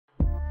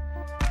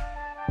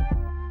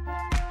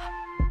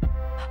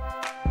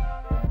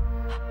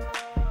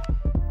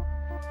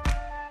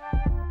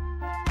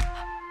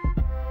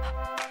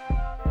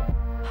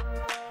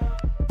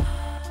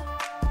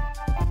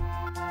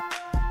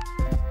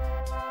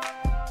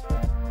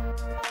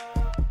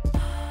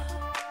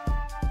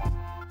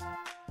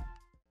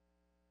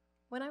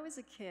was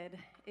a kid,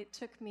 it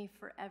took me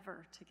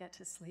forever to get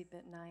to sleep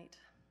at night.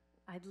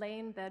 I'd lay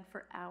in bed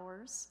for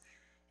hours,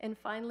 and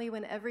finally,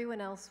 when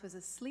everyone else was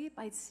asleep,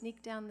 I'd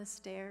sneak down the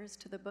stairs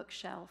to the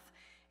bookshelf,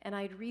 and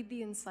I'd read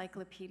the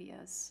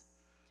encyclopedias.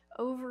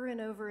 Over and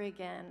over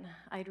again,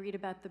 I'd read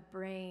about the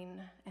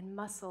brain and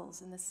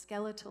muscles and the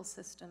skeletal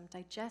system,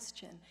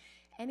 digestion,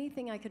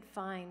 anything I could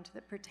find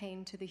that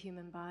pertained to the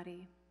human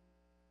body.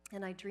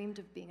 And I dreamed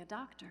of being a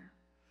doctor.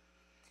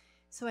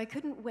 So I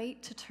couldn't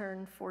wait to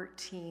turn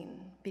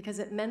 14 because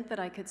it meant that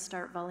I could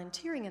start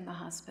volunteering in the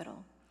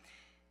hospital.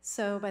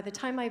 So by the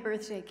time my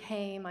birthday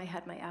came, I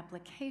had my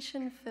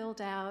application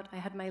filled out, I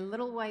had my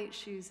little white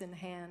shoes in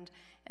hand,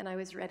 and I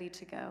was ready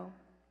to go.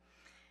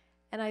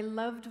 And I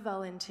loved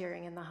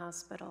volunteering in the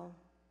hospital.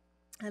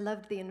 I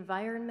loved the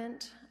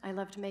environment, I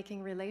loved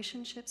making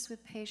relationships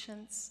with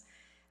patients,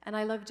 and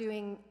I loved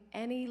doing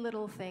any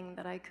little thing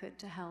that I could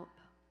to help.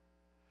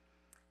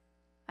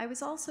 I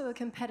was also a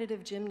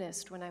competitive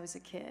gymnast when I was a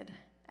kid,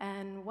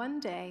 and one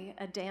day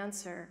a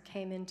dancer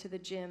came into the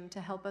gym to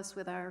help us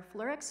with our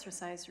floor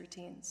exercise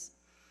routines.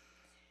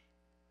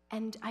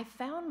 And I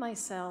found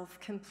myself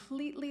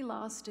completely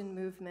lost in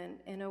movement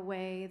in a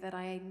way that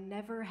I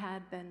never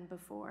had been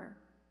before.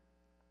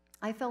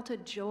 I felt a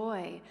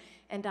joy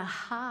and a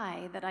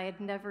high that I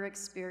had never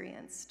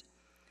experienced.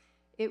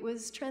 It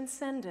was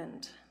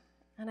transcendent,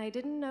 and I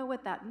didn't know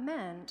what that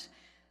meant,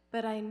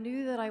 but I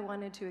knew that I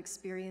wanted to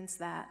experience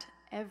that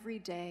every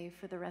day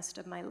for the rest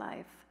of my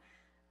life.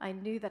 I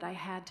knew that I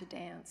had to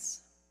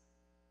dance.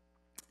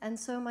 And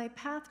so my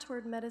path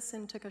toward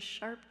medicine took a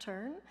sharp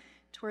turn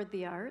toward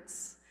the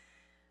arts,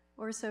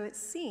 or so it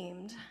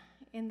seemed.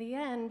 In the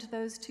end,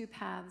 those two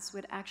paths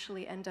would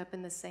actually end up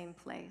in the same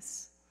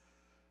place.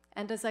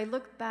 And as I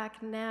look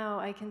back now,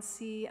 I can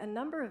see a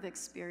number of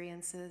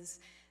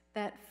experiences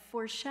that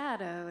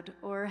foreshadowed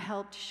or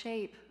helped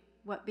shape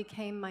what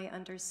became my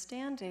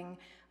understanding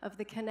of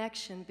the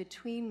connection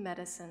between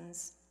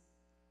medicines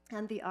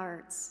and the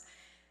arts,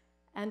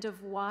 and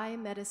of why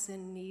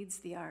medicine needs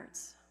the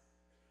arts.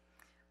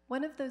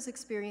 One of those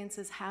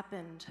experiences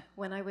happened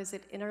when I was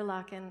at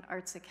Interlaken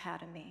Arts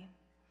Academy,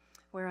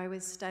 where I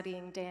was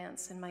studying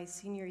dance in my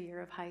senior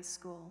year of high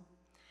school.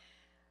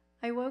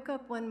 I woke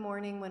up one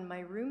morning when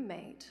my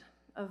roommate,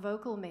 a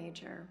vocal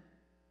major,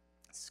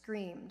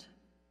 screamed.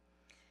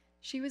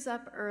 She was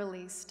up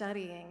early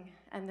studying,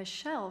 and the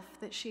shelf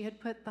that she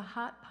had put the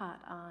hot pot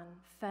on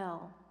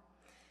fell.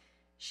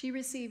 She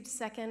received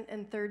second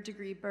and third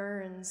degree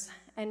burns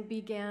and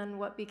began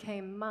what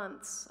became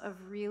months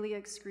of really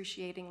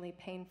excruciatingly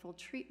painful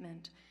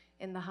treatment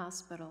in the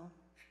hospital.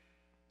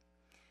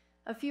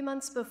 A few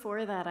months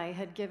before that, I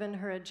had given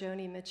her a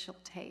Joni Mitchell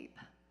tape.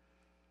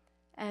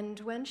 And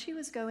when she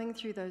was going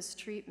through those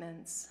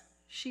treatments,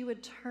 she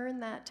would turn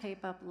that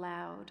tape up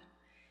loud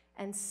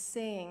and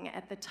sing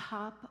at the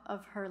top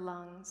of her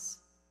lungs.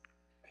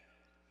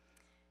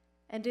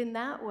 And in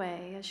that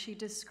way, as she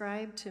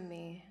described to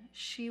me,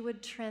 she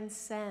would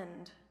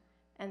transcend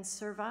and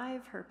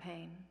survive her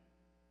pain.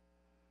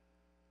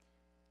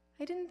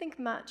 I didn't think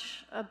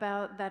much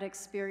about that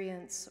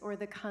experience or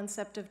the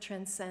concept of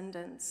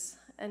transcendence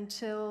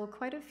until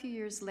quite a few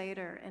years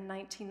later in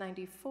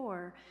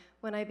 1994,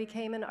 when I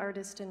became an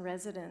artist in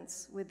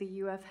residence with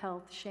the UF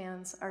Health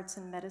Shands Arts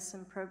and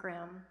Medicine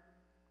program.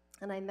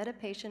 And I met a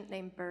patient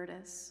named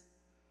Bertus.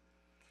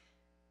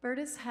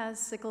 Bertus has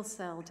sickle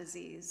cell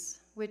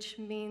disease, which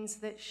means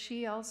that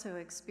she also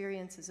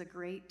experiences a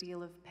great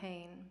deal of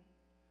pain.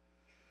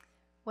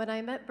 When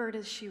I met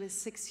Bertus, she was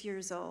 6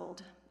 years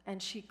old,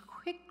 and she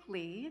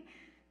quickly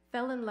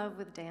fell in love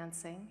with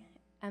dancing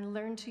and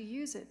learned to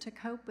use it to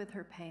cope with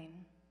her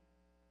pain.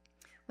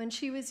 When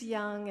she was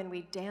young and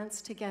we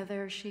danced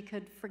together, she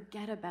could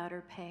forget about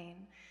her pain.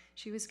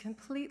 She was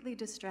completely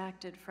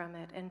distracted from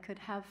it and could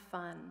have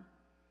fun.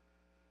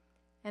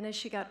 And as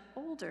she got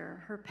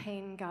older, her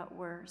pain got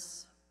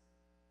worse.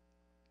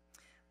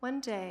 One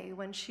day,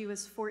 when she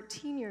was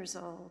 14 years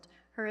old,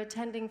 her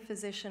attending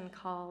physician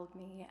called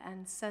me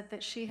and said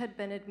that she had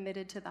been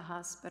admitted to the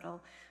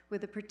hospital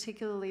with a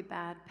particularly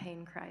bad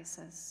pain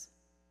crisis.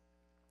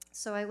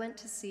 So I went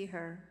to see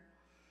her.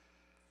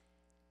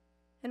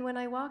 And when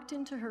I walked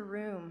into her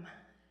room,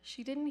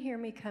 she didn't hear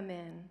me come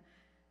in.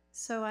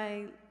 So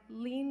I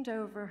leaned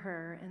over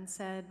her and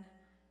said,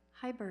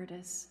 "Hi,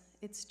 Bertus,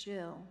 it's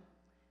Jill.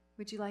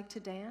 Would you like to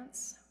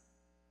dance?"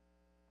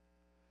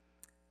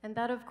 And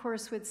that, of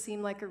course, would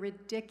seem like a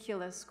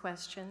ridiculous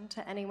question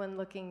to anyone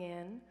looking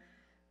in,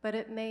 but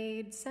it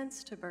made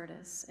sense to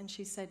Bertus, and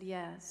she said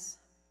yes.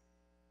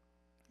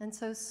 And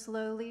so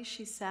slowly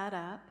she sat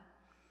up,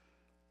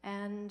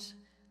 and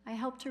I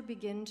helped her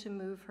begin to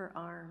move her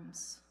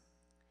arms.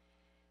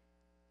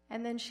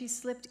 And then she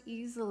slipped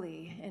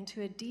easily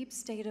into a deep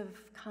state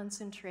of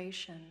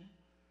concentration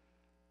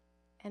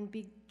and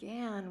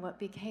began what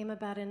became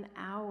about an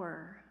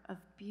hour of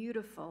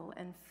beautiful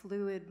and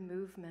fluid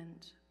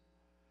movement.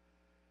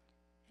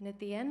 And at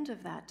the end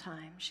of that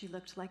time, she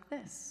looked like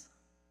this.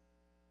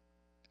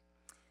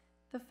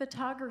 The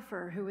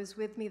photographer who was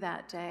with me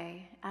that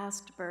day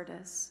asked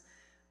Bertus,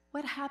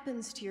 "What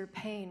happens to your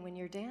pain when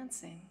you're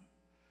dancing?"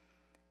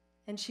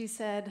 And she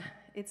said,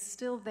 "It's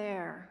still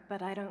there,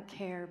 but I don't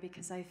care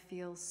because I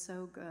feel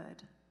so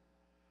good."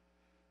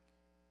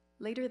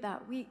 Later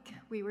that week,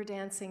 we were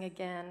dancing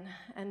again,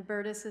 and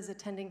Bertus's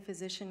attending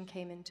physician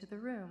came into the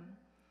room.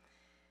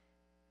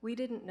 We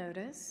didn't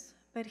notice,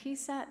 but he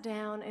sat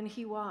down and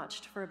he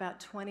watched for about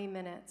 20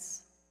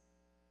 minutes.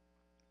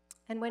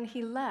 And when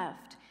he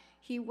left,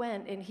 he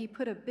went and he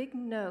put a big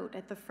note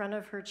at the front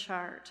of her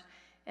chart,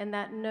 and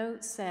that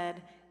note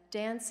said,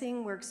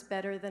 "Dancing works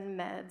better than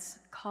meds.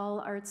 Call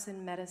arts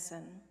and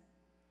medicine."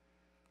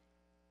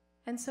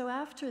 And so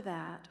after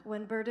that,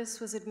 when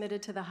Bertus was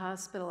admitted to the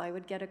hospital, I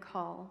would get a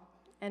call,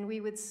 and we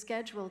would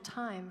schedule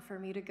time for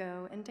me to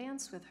go and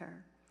dance with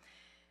her.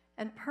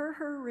 And per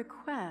her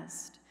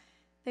request,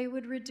 they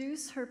would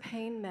reduce her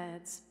pain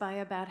meds by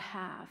about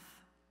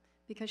half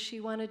because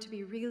she wanted to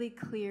be really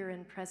clear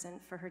and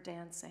present for her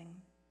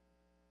dancing.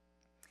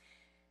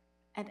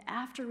 And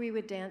after we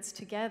would dance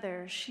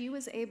together, she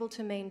was able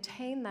to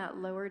maintain that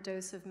lower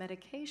dose of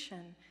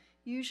medication,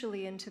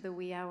 usually into the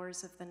wee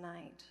hours of the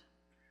night.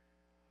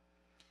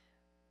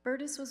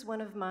 Bertus was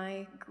one of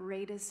my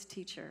greatest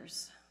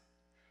teachers.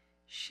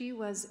 She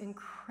was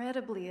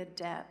incredibly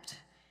adept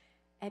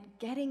at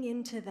getting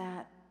into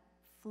that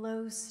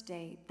flow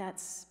state, that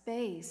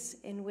space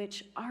in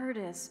which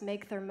artists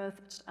make their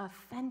most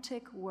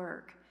authentic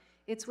work.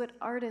 It's what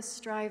artists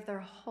strive their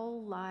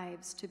whole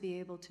lives to be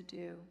able to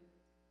do.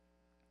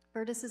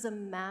 Bertus is a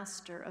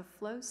master of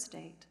flow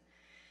state,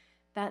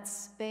 that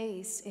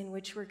space in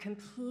which we're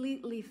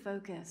completely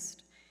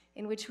focused,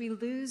 in which we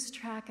lose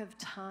track of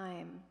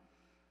time,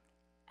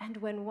 and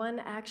when one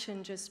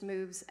action just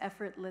moves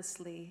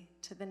effortlessly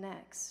to the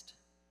next.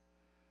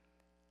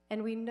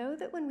 And we know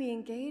that when we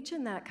engage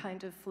in that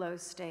kind of flow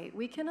state,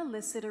 we can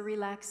elicit a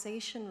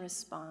relaxation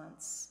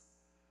response.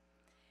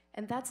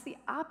 And that's the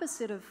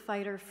opposite of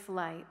fight or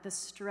flight, the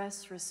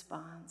stress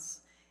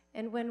response.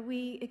 And when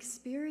we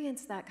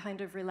experience that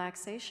kind of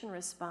relaxation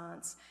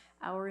response,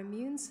 our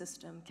immune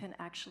system can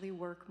actually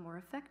work more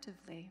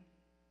effectively.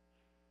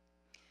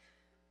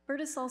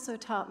 Bertus also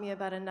taught me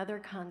about another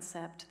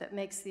concept that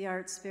makes the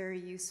arts very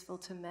useful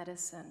to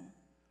medicine.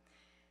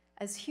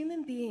 As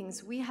human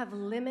beings, we have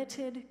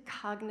limited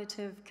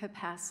cognitive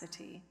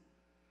capacity.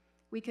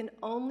 We can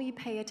only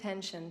pay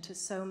attention to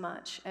so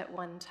much at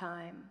one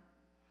time.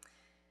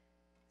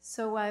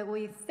 So while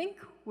we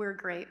think we're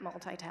great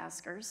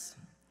multitaskers,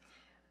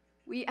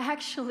 we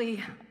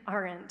actually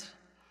aren't.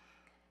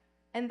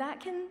 And that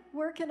can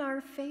work in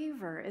our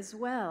favor as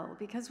well,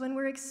 because when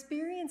we're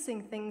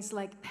experiencing things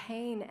like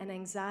pain and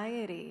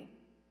anxiety,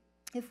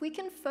 if we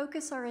can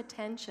focus our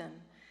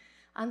attention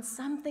on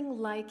something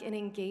like an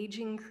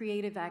engaging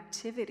creative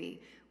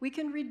activity, we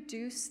can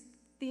reduce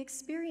the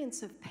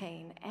experience of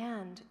pain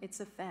and its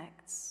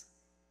effects.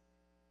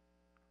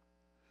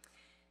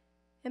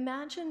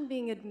 Imagine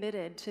being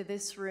admitted to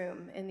this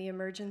room in the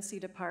emergency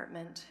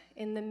department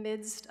in the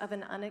midst of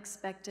an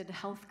unexpected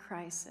health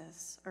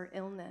crisis or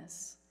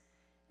illness,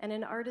 and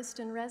an artist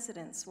in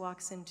residence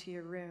walks into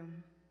your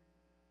room.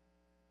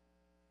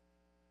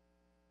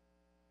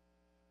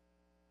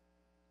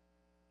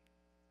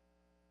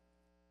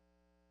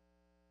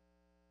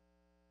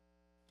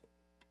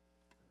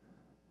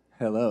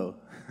 Hello.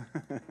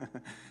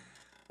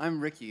 I'm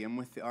Ricky. I'm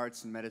with the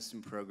Arts and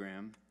Medicine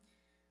program.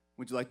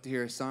 Would you like to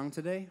hear a song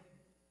today?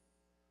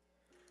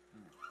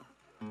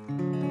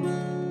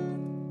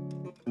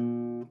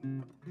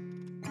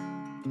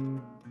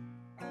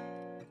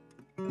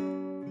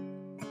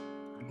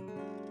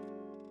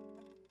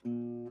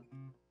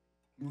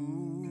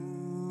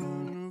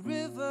 Moon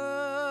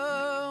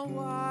river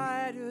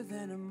wider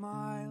than a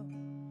mile,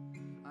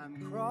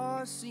 I'm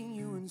crossing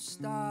you in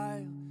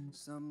style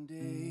someday.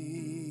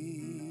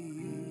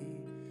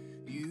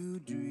 You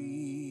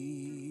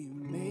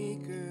dream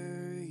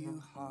maker, you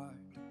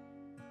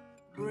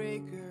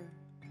heartbreaker,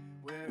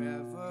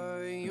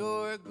 wherever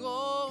you're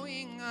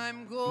going,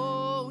 I'm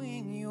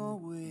going your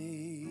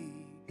way.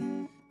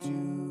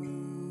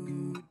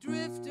 Two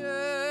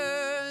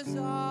drifters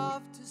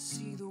off to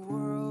see the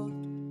world,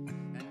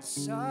 and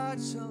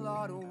such a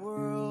lot of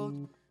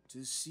world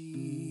to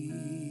see.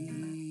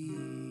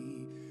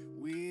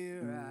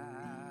 We're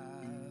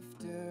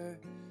after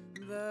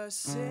the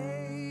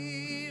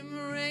same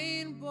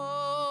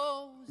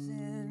rainbows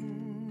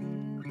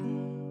and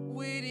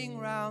waiting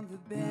round the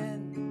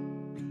bend,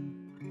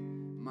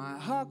 my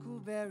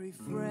huckleberry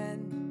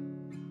friend,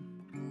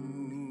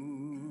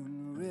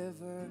 Moon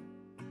River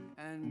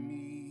and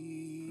me.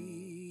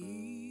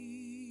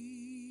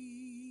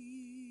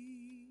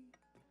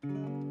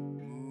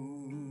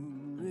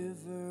 Moon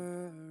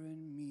River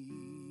and me.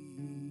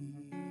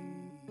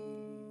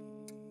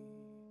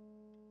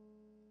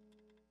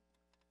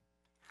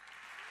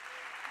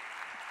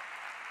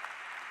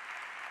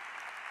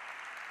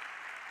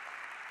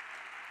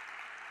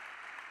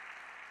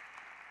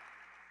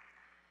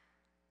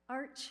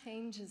 Art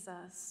changes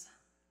us.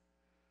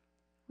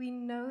 We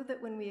know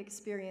that when we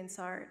experience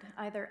art,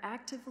 either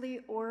actively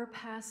or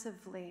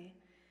passively,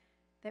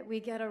 that we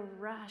get a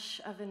rush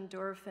of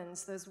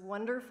endorphins, those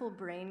wonderful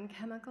brain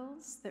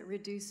chemicals that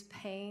reduce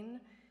pain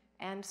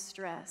and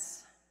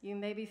stress. You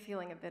may be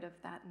feeling a bit of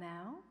that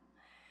now.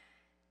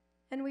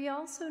 And we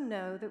also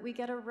know that we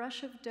get a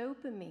rush of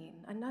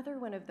dopamine, another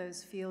one of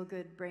those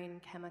feel-good brain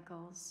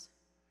chemicals.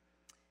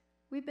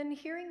 We've been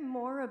hearing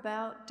more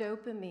about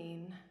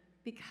dopamine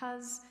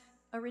because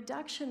a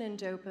reduction in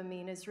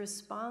dopamine is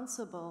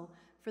responsible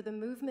for the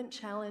movement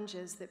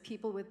challenges that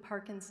people with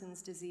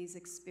Parkinson's disease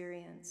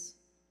experience.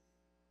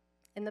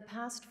 In the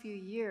past few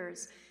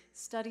years,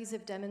 studies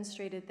have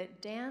demonstrated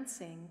that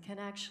dancing can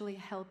actually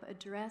help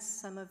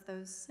address some of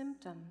those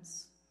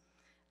symptoms,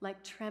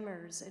 like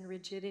tremors and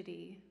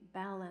rigidity,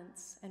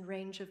 balance, and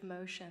range of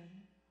motion.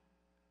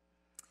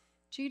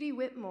 Judy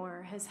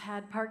Whitmore has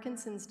had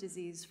Parkinson's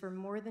disease for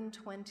more than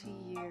 20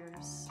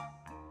 years.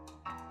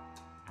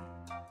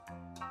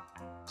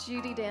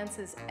 Judy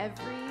dances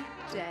every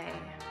day.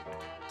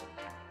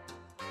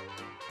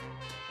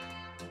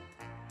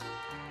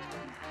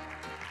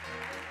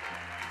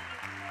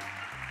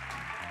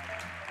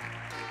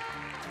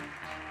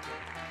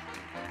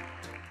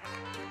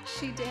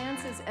 She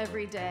dances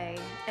every day,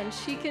 and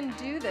she can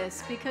do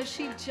this because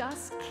she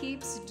just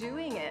keeps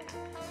doing it.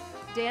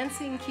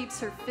 Dancing keeps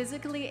her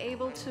physically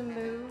able to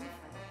move.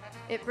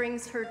 It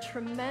brings her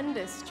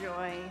tremendous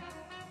joy.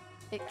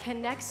 It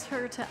connects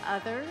her to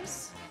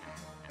others.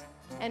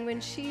 And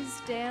when she's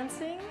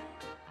dancing,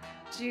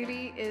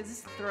 Judy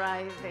is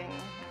thriving.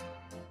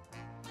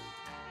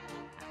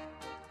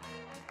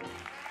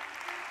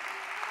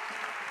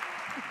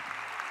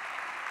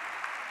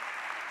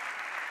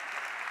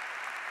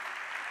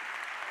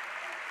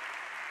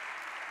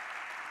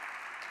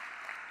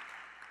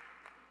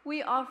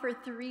 We offer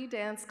 3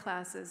 dance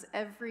classes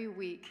every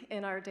week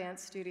in our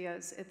dance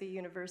studios at the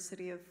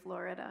University of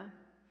Florida.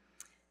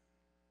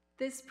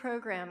 This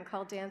program,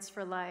 called Dance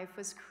for Life,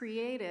 was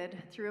created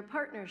through a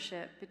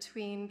partnership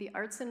between the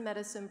Arts and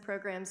Medicine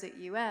programs at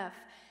UF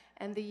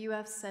and the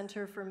UF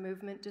Center for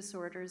Movement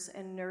Disorders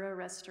and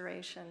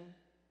Neurorestoration.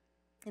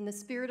 In the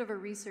spirit of a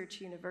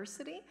research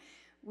university,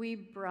 we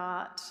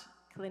brought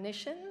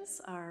clinicians,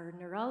 our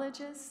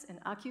neurologists and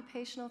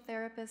occupational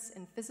therapists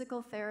and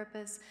physical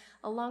therapists,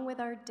 along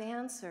with our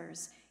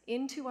dancers,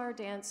 into our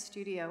dance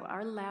studio,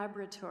 our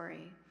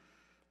laboratory.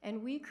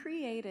 And we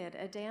created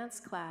a dance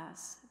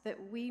class that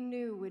we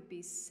knew would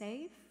be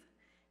safe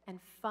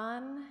and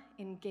fun,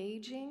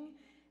 engaging,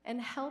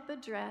 and help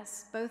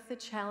address both the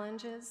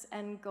challenges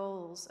and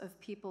goals of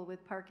people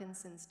with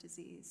Parkinson's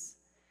disease.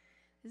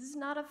 This is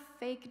not a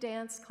fake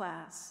dance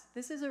class.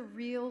 This is a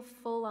real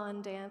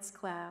full-on dance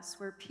class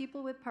where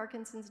people with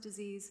Parkinson's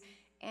disease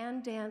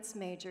and dance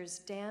majors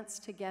dance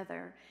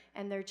together,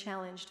 and they're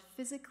challenged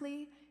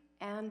physically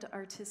and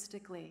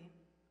artistically.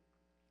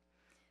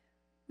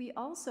 We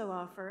also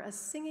offer a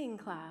singing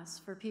class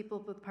for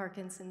people with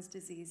Parkinson's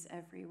disease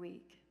every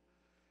week.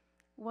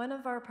 One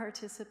of our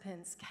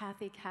participants,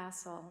 Kathy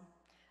Castle,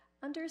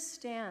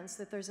 understands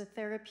that there's a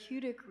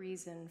therapeutic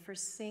reason for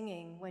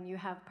singing when you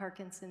have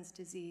Parkinson's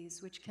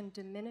disease, which can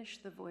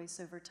diminish the voice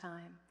over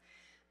time.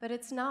 But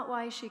it's not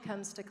why she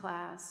comes to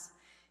class.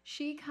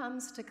 She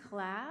comes to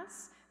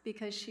class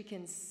because she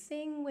can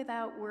sing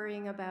without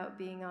worrying about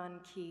being on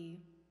key,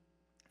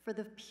 for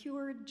the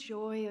pure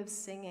joy of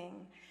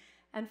singing,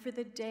 and for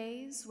the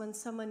days when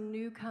someone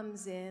new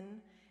comes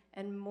in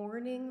and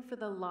mourning for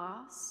the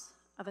loss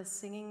of a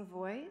singing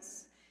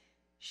voice,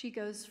 she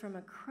goes from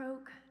a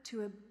croak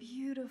to a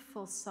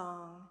beautiful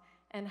song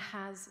and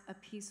has a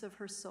piece of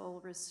her soul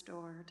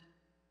restored.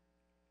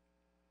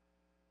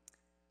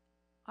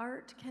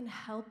 Art can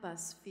help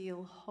us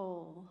feel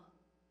whole.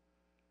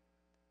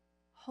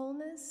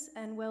 Wholeness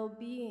and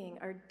well-being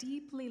are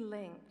deeply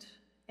linked.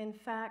 In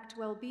fact,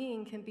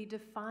 well-being can be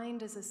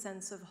defined as a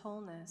sense of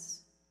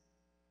wholeness.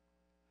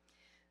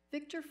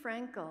 Viktor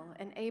Frankl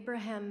and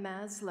Abraham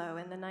Maslow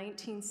in the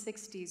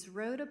 1960s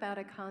wrote about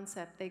a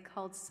concept they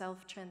called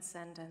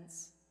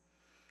self-transcendence.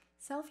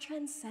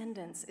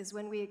 Self-transcendence is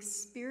when we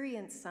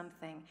experience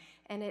something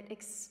and it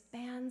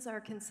expands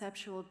our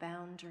conceptual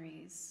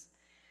boundaries.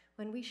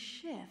 When we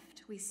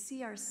shift, we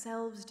see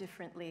ourselves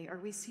differently, or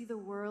we see the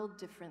world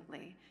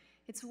differently.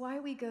 It's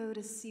why we go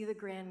to see the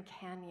Grand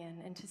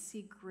Canyon and to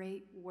see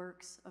great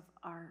works of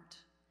art.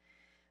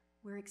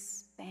 We're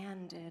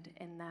expanded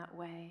in that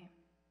way.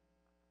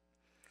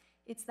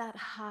 It's that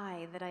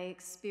high that I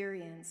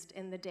experienced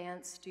in the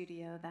dance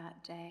studio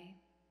that day.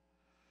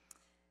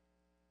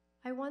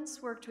 I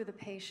once worked with a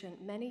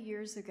patient many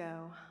years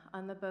ago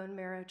on the bone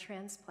marrow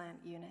transplant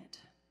unit.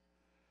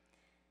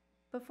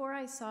 Before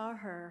I saw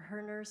her,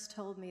 her nurse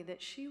told me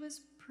that she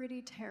was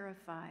pretty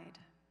terrified.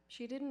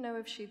 She didn't know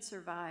if she'd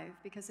survive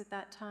because at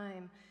that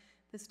time,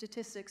 the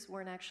statistics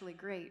weren't actually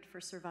great for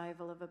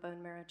survival of a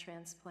bone marrow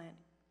transplant.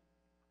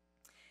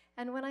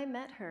 And when I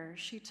met her,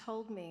 she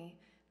told me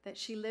that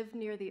she lived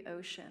near the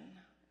ocean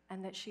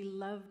and that she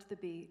loved the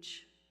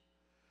beach.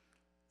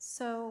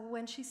 So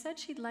when she said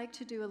she'd like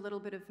to do a little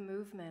bit of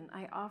movement,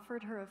 I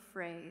offered her a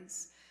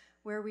phrase,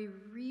 where we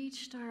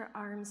reached our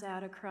arms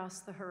out across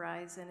the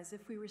horizon as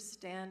if we were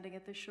standing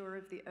at the shore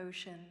of the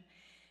ocean.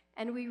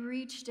 And we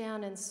reached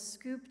down and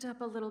scooped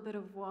up a little bit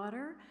of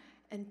water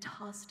and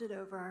tossed it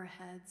over our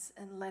heads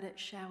and let it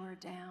shower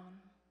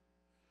down.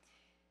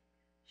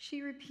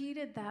 She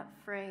repeated that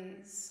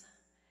phrase,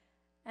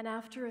 and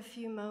after a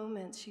few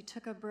moments, she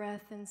took a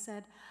breath and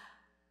said,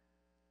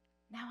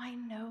 "Now I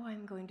know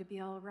I'm going to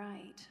be all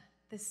right.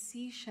 The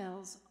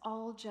seashells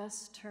all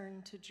just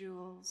turned to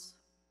jewels."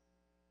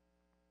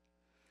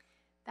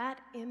 That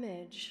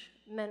image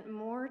meant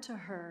more to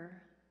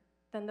her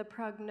than the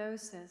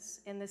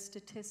prognosis in the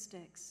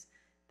statistics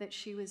that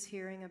she was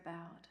hearing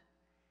about.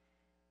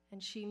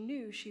 And she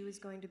knew she was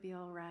going to be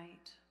all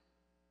right.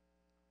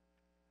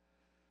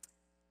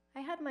 I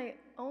had my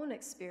own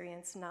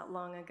experience not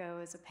long ago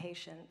as a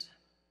patient.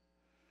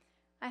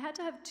 I had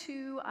to have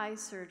 2 eye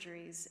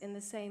surgeries in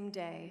the same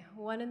day,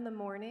 one in the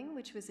morning,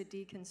 which was a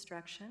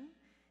deconstruction,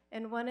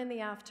 and one in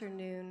the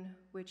afternoon,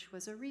 which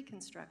was a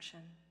reconstruction.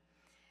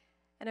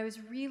 And I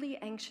was really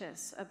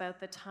anxious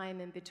about the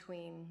time in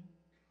between.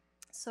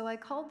 So I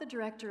called the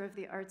director of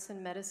the Arts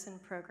and Medicine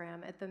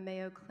program at the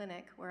Mayo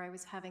Clinic where I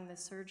was having the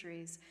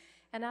surgeries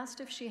and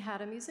asked if she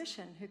had a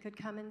musician who could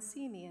come and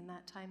see me in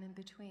that time in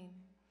between.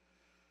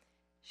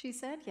 She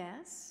said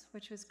yes,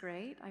 which was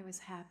great. I was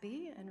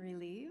happy and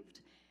relieved.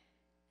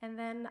 And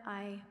then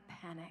I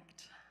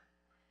panicked.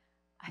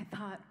 I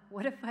thought,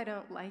 what if I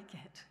don't like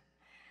it?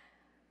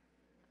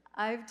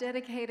 I've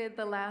dedicated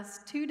the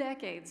last 2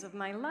 decades of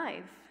my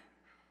life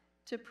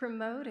to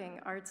promoting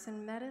arts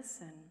and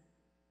medicine.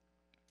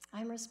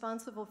 I'm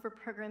responsible for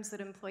programs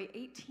that employ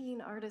 18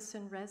 artists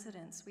in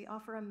residence. We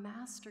offer a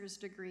master's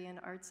degree in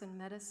arts and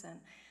medicine.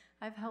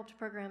 I've helped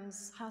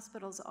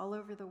hospitals all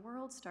over the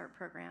world start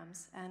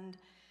programs, and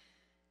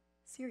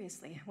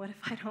seriously, what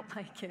if I don't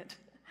like it?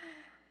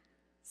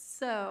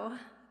 So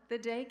the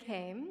day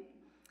came,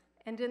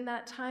 and in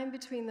that time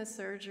between the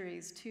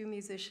surgeries, 2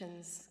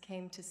 musicians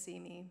came to see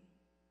me.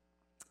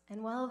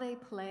 And while they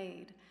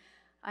played,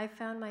 I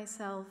found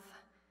myself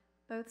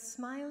both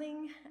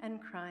smiling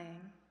and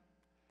crying.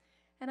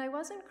 And I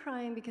wasn't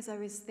crying because I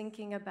was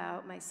thinking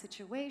about my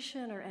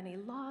situation or any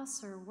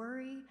loss or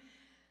worry.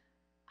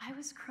 I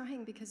was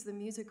crying because the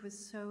music was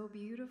so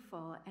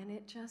beautiful, and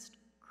it just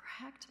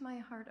cracked my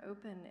heart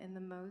open in the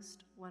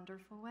most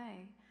wonderful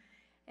way.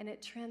 And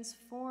it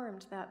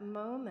transformed that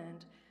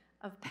moment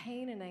of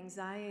pain and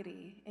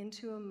anxiety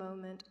into a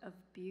moment of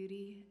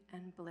beauty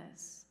and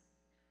bliss.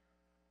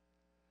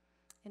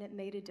 And it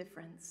made a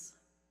difference.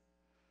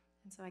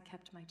 And so I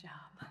kept my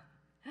job.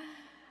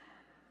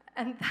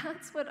 And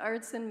that's what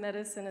arts and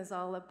medicine is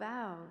all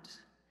about.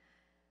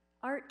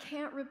 Art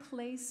can't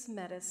replace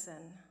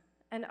medicine.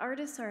 And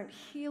artists aren't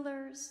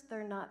healers,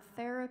 they're not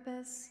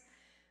therapists,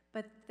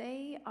 but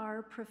they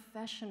are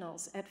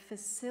professionals at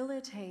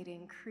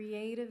facilitating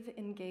creative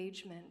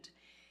engagement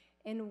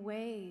in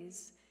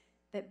ways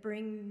that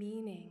bring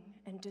meaning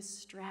and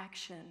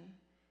distraction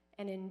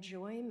and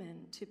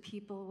enjoyment to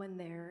people when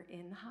they're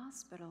in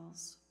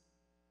hospitals.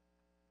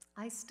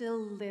 I still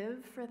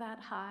live for that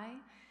high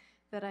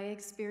that I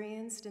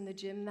experienced in the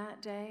gym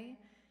that day,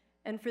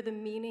 and for the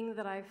meaning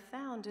that I've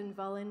found in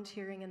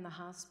volunteering in the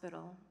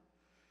hospital.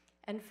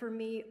 And for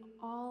me,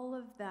 all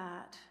of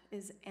that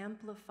is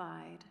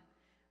amplified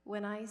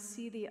when I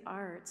see the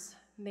arts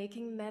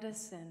making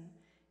medicine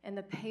and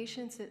the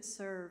patients it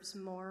serves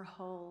more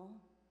whole.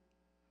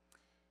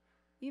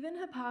 Even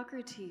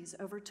Hippocrates,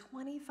 over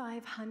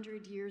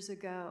 2,500 years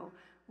ago,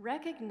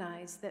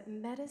 recognized that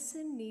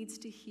medicine needs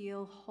to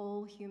heal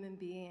whole human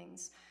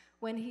beings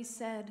when he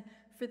said,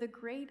 "For the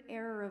great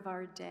error of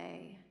our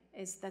day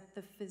is that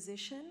the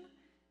physician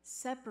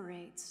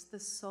separates the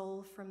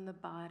soul from the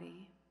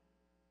body."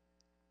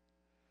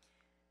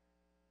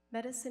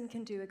 Medicine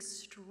can do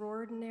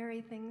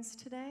extraordinary things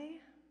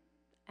today,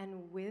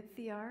 and with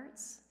the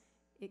arts,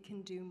 it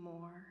can do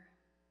more.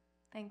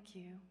 Thank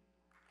you.